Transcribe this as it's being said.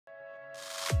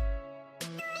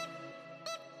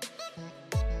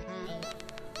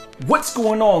What's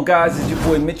going on, guys? It's your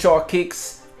boy Mitch R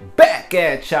Kicks back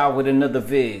at y'all with another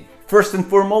vid. First and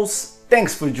foremost,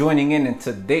 thanks for joining in, and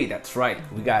today, that's right,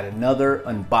 we got another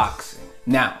unboxing.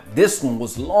 Now, this one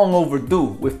was long overdue.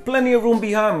 With plenty of room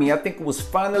behind me, I think it was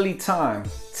finally time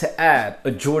to add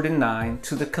a Jordan 9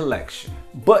 to the collection.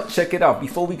 But check it out,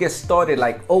 before we get started,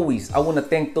 like always, I want to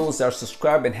thank those that are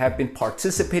subscribed and have been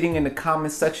participating in the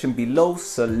comment section below.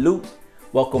 Salute.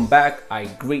 Welcome back, I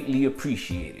greatly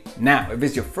appreciate it. Now, if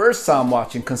it's your first time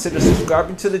watching, consider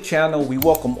subscribing to the channel. We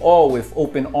welcome all with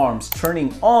open arms,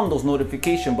 turning on those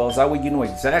notification bells. That way you know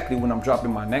exactly when I'm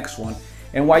dropping my next one.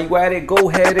 And while you at it, go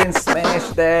ahead and smash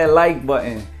that like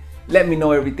button. Let me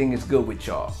know everything is good with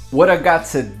y'all. What I got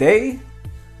today?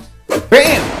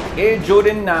 Bam! Air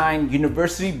Jordan 9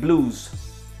 University Blues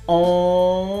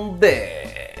on there.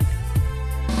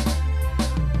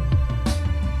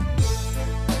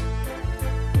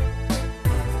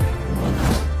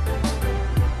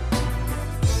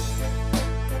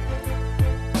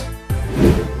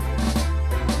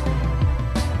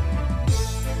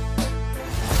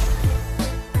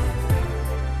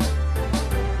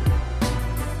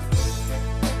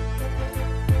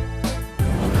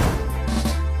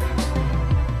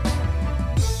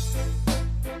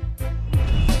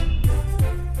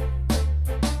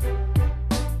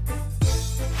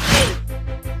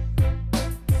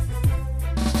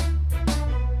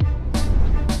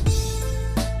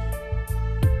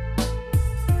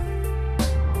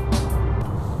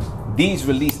 These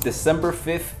released December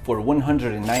 5th for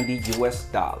 $190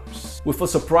 US. With a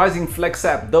surprising Flex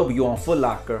App W on Foot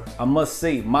Locker, I must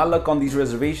say my luck on these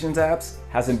reservations apps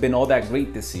hasn't been all that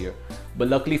great this year. But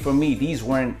luckily for me, these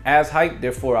weren't as hyped,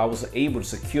 therefore I was able to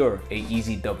secure a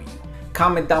easy W.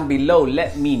 Comment down below,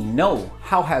 let me know,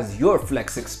 how has your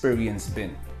Flex experience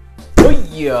been? Oh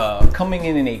yeah, coming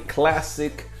in a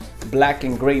classic black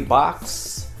and gray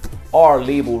box. Our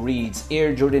label reads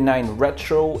Air Jordan 9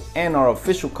 Retro, and our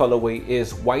official colorway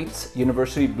is white,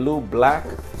 university blue, black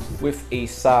with a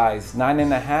size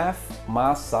 9.5,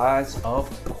 my size of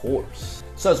course.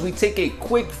 So as we take a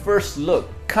quick first look,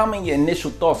 comment your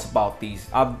initial thoughts about these.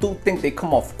 I do think they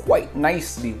come off quite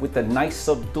nicely with the nice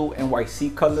subdued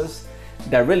NYC colors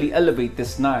that really elevate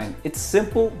this 9. It's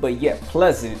simple but yet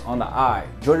pleasant on the eye.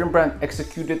 Jordan Brand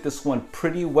executed this one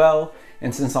pretty well,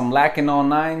 and since I'm lacking on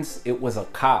 9s, it was a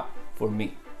cop for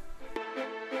me.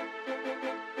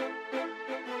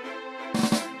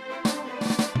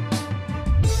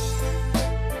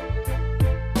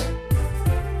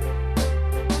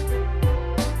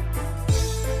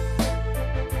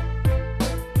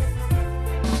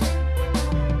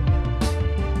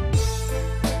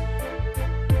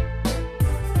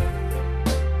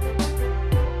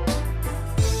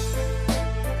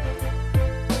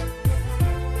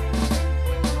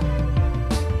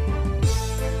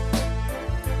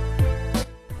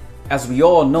 As we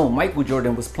all know, Michael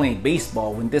Jordan was playing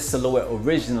baseball when this silhouette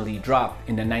originally dropped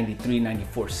in the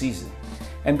 93-94 season.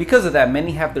 And because of that,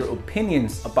 many have their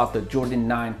opinions about the Jordan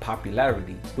 9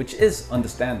 popularity, which is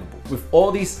understandable. With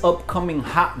all these upcoming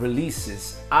hot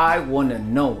releases, I want to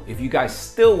know if you guys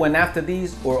still went after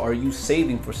these or are you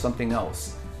saving for something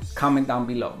else? Comment down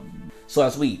below. So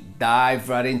as we dive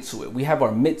right into it, we have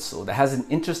our midsole that has an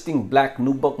interesting black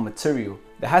nubuck material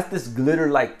that has this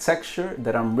glitter-like texture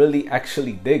that I'm really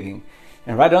actually digging.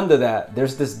 And right under that,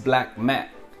 there's this black matte.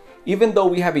 Even though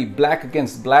we have a black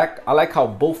against black, I like how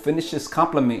both finishes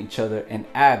complement each other and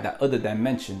add that other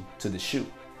dimension to the shoe.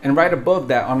 And right above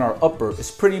that on our upper is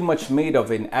pretty much made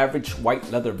of an average white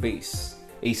leather base.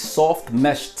 A soft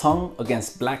mesh tongue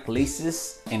against black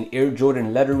laces and Air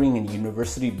Jordan lettering in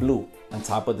university blue on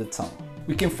top of the tongue.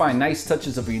 We can find nice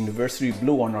touches of a university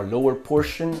blue on our lower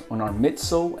portion, on our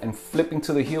midsole, and flipping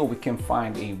to the heel we can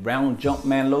find a round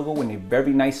Jumpman logo in a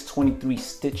very nice 23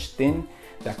 stitch thin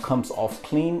that comes off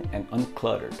clean and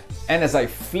uncluttered. And as I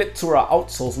flip to our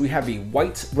outsoles, we have a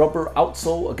white rubber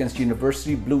outsole against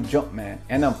university blue Jumpman,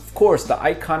 and of course the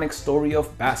iconic story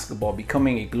of basketball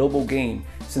becoming a global game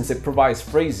since it provides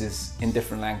phrases in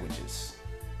different languages.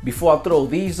 Before I throw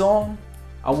these on,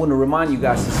 I want to remind you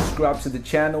guys to subscribe to the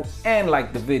channel and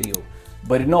like the video.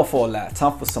 But enough all that,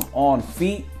 time for some on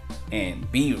feet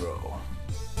and B-roll.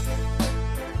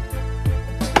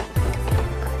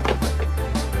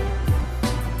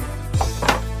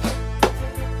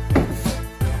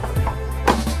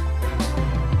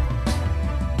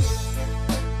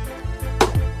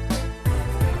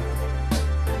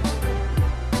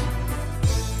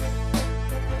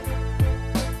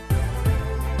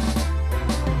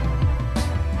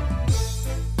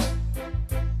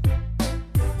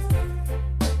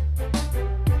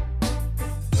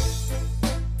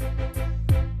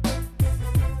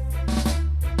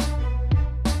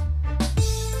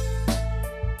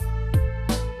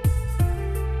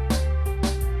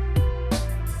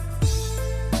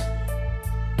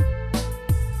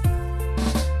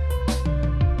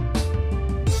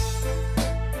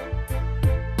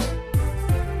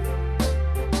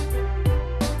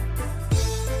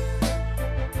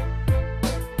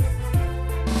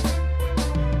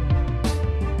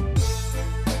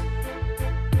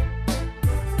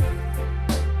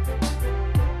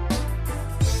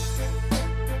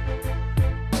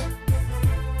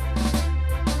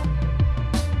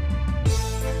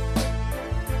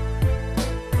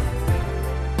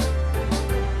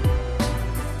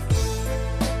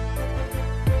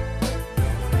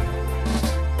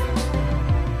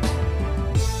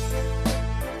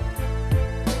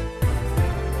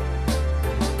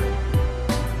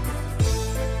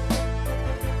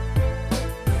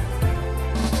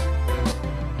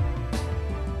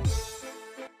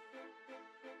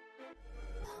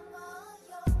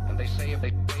 They say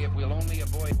if we'll only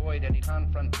avoid any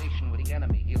confrontation with the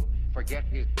enemy, he'll forget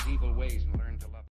his evil ways and learn to